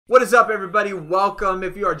What is up, everybody? Welcome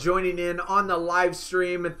if you are joining in on the live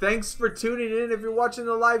stream, and thanks for tuning in. If you're watching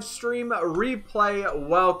the live stream replay,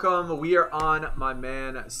 welcome. We are on my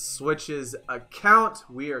man Switch's account.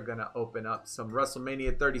 We are gonna open up some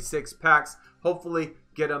WrestleMania 36 packs, hopefully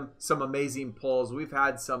get them some amazing pulls. We've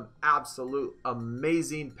had some absolute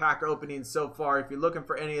amazing pack openings so far. If you're looking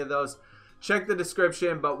for any of those, check the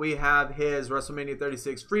description. But we have his WrestleMania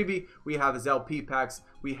 36 freebie, we have his LP packs,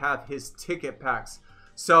 we have his ticket packs.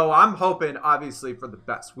 So I'm hoping, obviously, for the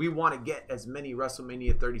best. We want to get as many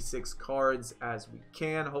WrestleMania 36 cards as we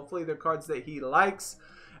can. Hopefully they're cards that he likes.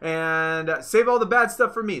 And save all the bad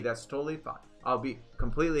stuff for me. That's totally fine. I'll be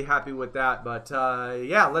completely happy with that. But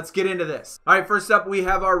yeah, let's get into this. All right, first up, we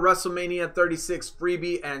have our WrestleMania 36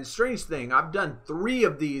 freebie. And strange thing, I've done 3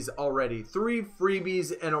 of these already. 3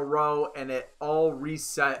 freebies in a row, and it all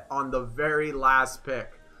reset on the very last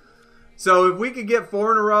pick. So if we could get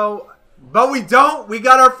 4 in a row... But we don't. We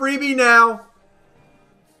got our freebie now.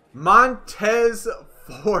 Montez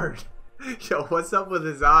Ford. Yo, what's up with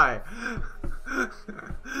his eye?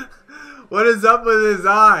 What is up with his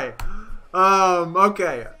eye?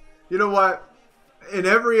 Okay. You know what? In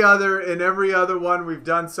every other one we've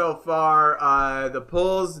done so far, the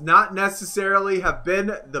pulls not necessarily have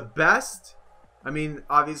been the best. I mean,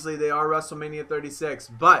 obviously they are WrestleMania 36,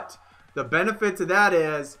 but the benefit to that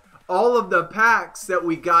is all of the packs that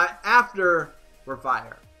we got after were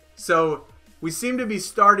fire. So we seem to be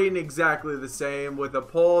starting exactly the same with a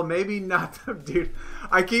pull. Maybe not the dude.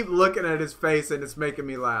 I keep looking at his face and it's making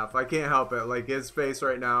me laugh. I can't help it. Like, his face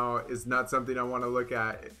right now is not something I want to look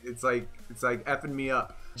at. It's like effing me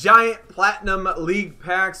up. Giant Platinum League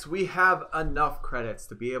packs. We have enough credits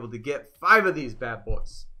to be able to get 5 of these bad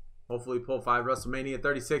boys. Hopefully pull 5 WrestleMania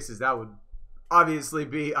 36s. That would obviously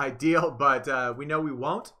be ideal, but we know we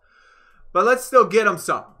won't. But let's still get them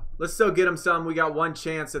some. Let's still get them some. We got 1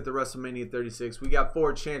 chance at the WrestleMania 36. We got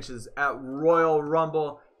 4 chances at Royal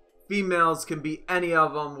Rumble. Females can be any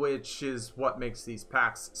of them, which is what makes these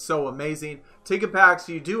packs so amazing. Ticket packs,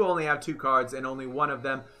 you do only have 2 cards and only 1 of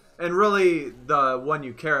them. And really, the one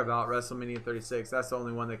you care about, WrestleMania 36, that's the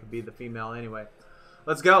only one that could be the female anyway.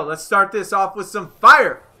 Let's go. Let's start this off with some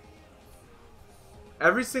fire.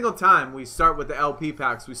 Every single time we start with the LP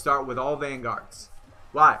packs, we start with all Vanguards.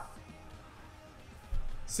 Why?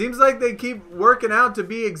 Seems like they keep working out to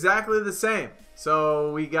be exactly the same.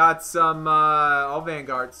 So we got some all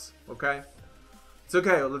Vanguards. Okay, it's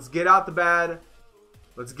okay. Let's get out the bad.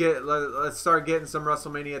 Let's start getting some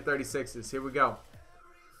WrestleMania 36s. Here we go.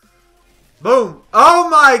 Boom! Oh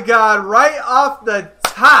my God! Right off the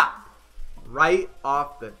top. Right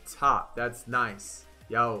off the top. That's nice.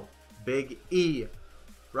 Yo, Big E.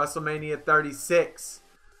 WrestleMania 36.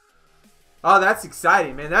 Oh, that's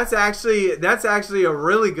exciting, man. That's actually a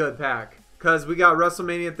really good pack, because we got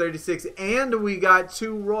WrestleMania 36 and we got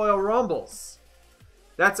 2 Royal Rumbles.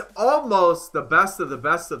 That's almost the best of the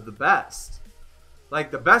best of the best. Like,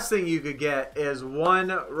 the best thing you could get is 1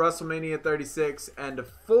 WrestleMania 36 and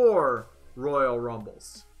 4 Royal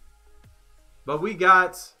Rumbles. But we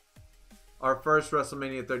got our first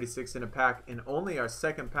WrestleMania 36 in a pack and only our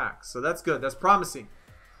 2nd pack. So that's good. That's promising.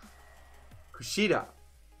 Kushida.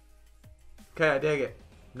 Okay, I dig it.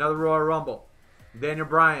 Another Royal Rumble. Daniel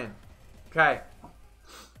Bryan. Okay.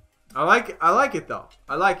 I like it though.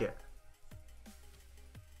 I like it.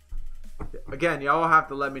 Again, y'all have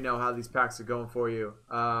to let me know how these packs are going for you.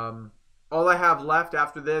 All I have left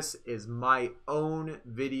after this is my own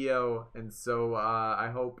video, and so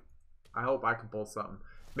I hope I can pull something.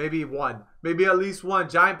 Maybe 1. Maybe at least 1.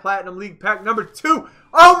 Giant Platinum League pack number 2.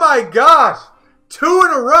 Oh my gosh! 2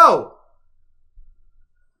 in a row!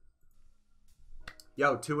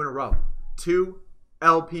 Yo, 2 in a row. 2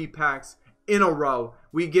 LP packs in a row.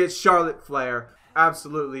 We get Charlotte Flair.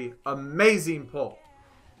 Absolutely amazing pull.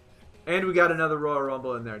 And we got another Royal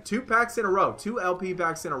Rumble in there. 2 packs in a row. 2 LP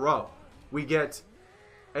packs in a row. We get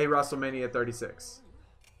a WrestleMania 36.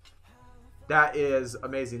 That is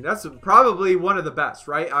amazing. That's probably one of the best,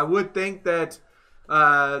 right? I would think that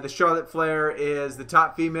the Charlotte Flair is the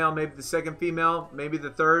top female. Maybe the 2nd female. Maybe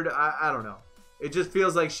the 3rd. I don't know. It just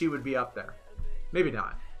feels like she would be up there. Maybe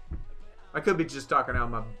not. I could be just talking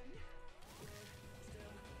out my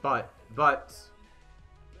butt. But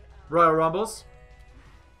Royal Rumbles.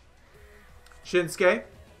 Shinsuke.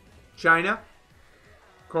 China.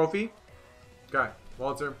 Kofi. Okay.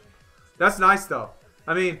 Walter. That's nice though.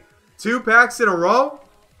 I mean, 2 packs in a row.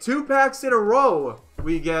 2 packs in a row.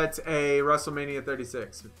 We get a WrestleMania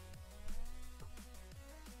 36.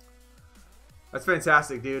 That's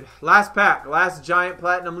fantastic, dude. Last pack. Last Giant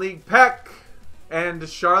Platinum League pack. And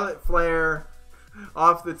Charlotte Flair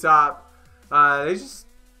off the top.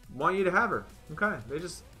 want you to have her. Okay, they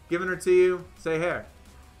just giving her to you. Say, here,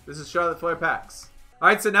 this is Charlotte Flair packs. All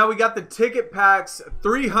right, so now we got the ticket packs,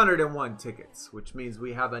 301 tickets, which means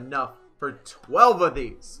we have enough for 12 of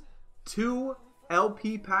these. 2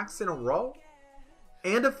 LP packs in a row?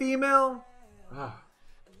 And a female? Oh.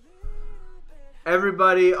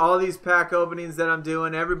 Everybody, all these pack openings that I'm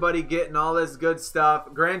doing, everybody getting all this good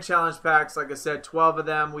stuff. Grand Challenge packs, like I said, 12 of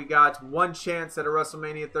them. We got 1 chance at a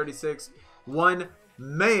WrestleMania 36, 1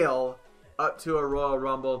 male up to a Royal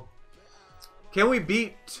Rumble. Can we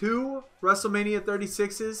beat 2 WrestleMania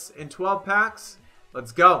 36s in 12 packs?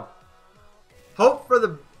 Let's go. Hope for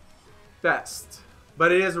the best.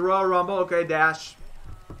 But it is a Royal Rumble. Okay, dash.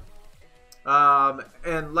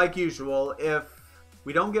 And like usual, if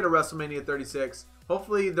we don't get a WrestleMania 36,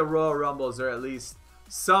 hopefully the Royal Rumbles are at least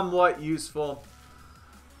somewhat useful.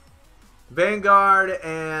 Vanguard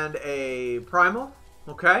and a Primal.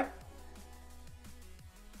 Okay.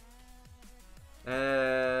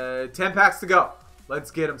 10 packs to go. Let's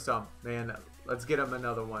get him some, man. Let's get him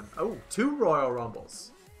another one. Oh, 2 Royal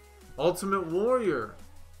Rumbles. Ultimate Warrior.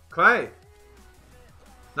 Okay.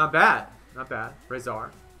 Not bad. Not bad. Razor.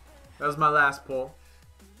 That was my last pull.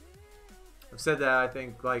 I've said that, I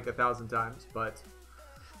think, like 1,000 times, but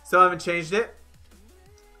still haven't changed it.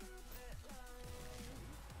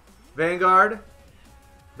 Vanguard.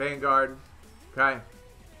 Vanguard. Okay.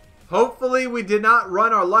 Hopefully we did not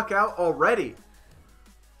run our luck out already.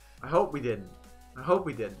 I hope we didn't. I hope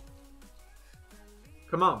we didn't.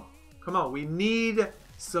 Come on. Come on. We need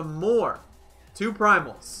some more. 2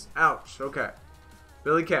 primals. Ouch. Okay.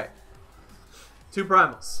 Billy Kay. 2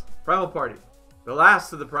 primals. Primal Party. The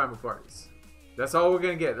last of the primal parties. That's all we're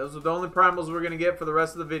going to get. Those are the only primals we're going to get for the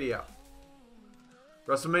rest of the video.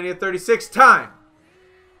 WrestleMania 36 time.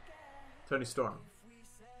 Tony Storm.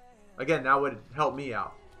 Again, that would help me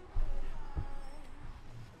out.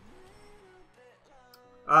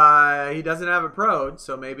 He doesn't have a prode,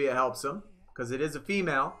 so maybe it helps him. Because it is a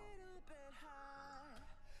female.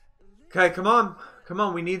 Okay, come on. Come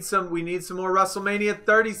on, we need some more WrestleMania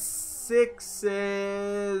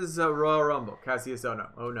 36's Royal Rumble. Cassius, oh no.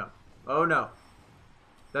 Oh no. Oh no.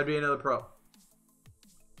 That'd be another pro.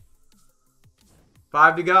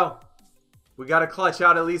 5 to go. We got to clutch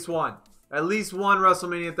out at least one. At least one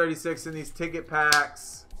WrestleMania 36 in these ticket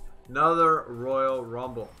packs. Another Royal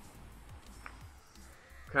Rumble.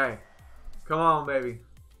 Okay. Come on, baby.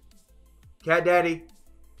 Cat Daddy.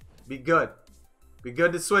 Be good. Be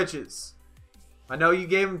good to switches. I know you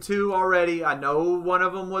gave him 2 already. I know one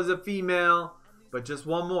of them was a female. But just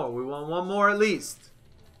one more. We want one more at least.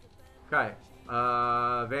 Okay.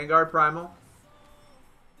 Vanguard Primal.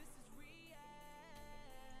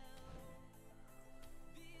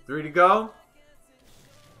 Three to go.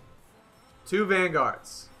 2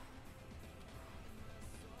 Vanguards.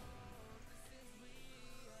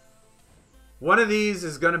 One of these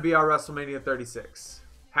is going to be our WrestleMania 36.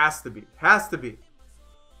 Has to be. Has to be.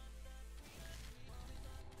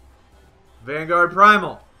 Vanguard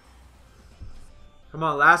Primal. Come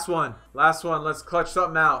on, last one. Last one. Let's clutch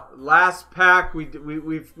something out. Last pack.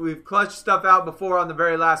 We've clutched stuff out before on the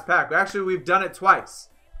very last pack. Actually, we've done it twice.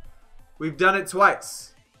 We've done it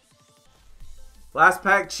twice. Last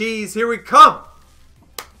pack cheese. Here we come.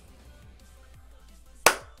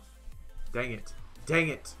 Dang it. Dang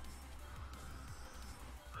it.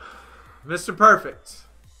 Mr. Perfect.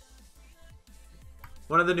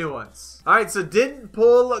 One of the new ones. Alright, so didn't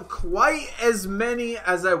pull quite as many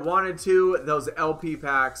as I wanted to. Those LP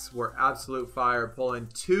packs were absolute fire. Pulling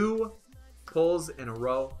 2 pulls in a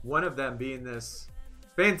row. One of them being this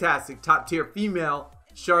fantastic top tier female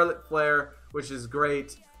Charlotte Flair, which is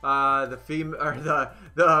great. The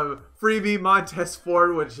Freebie Montez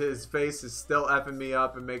Ford, which his face is still effing me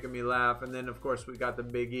up and making me laugh. And then of course we got the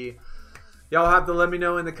Big E. Y'all have to let me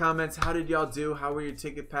know in the comments, how did y'all do? How were your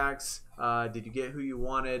ticket packs? Did you get who you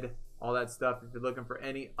wanted? All that stuff. If you're looking for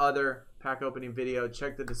any other pack opening video,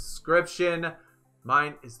 check the description.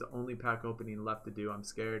 Mine is the only pack opening left to do. I'm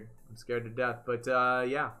scared. I'm scared to death. But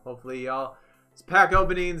yeah, hopefully y'all pack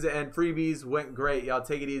openings and freebies went great. Y'all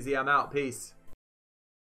take it easy. I'm out. Peace.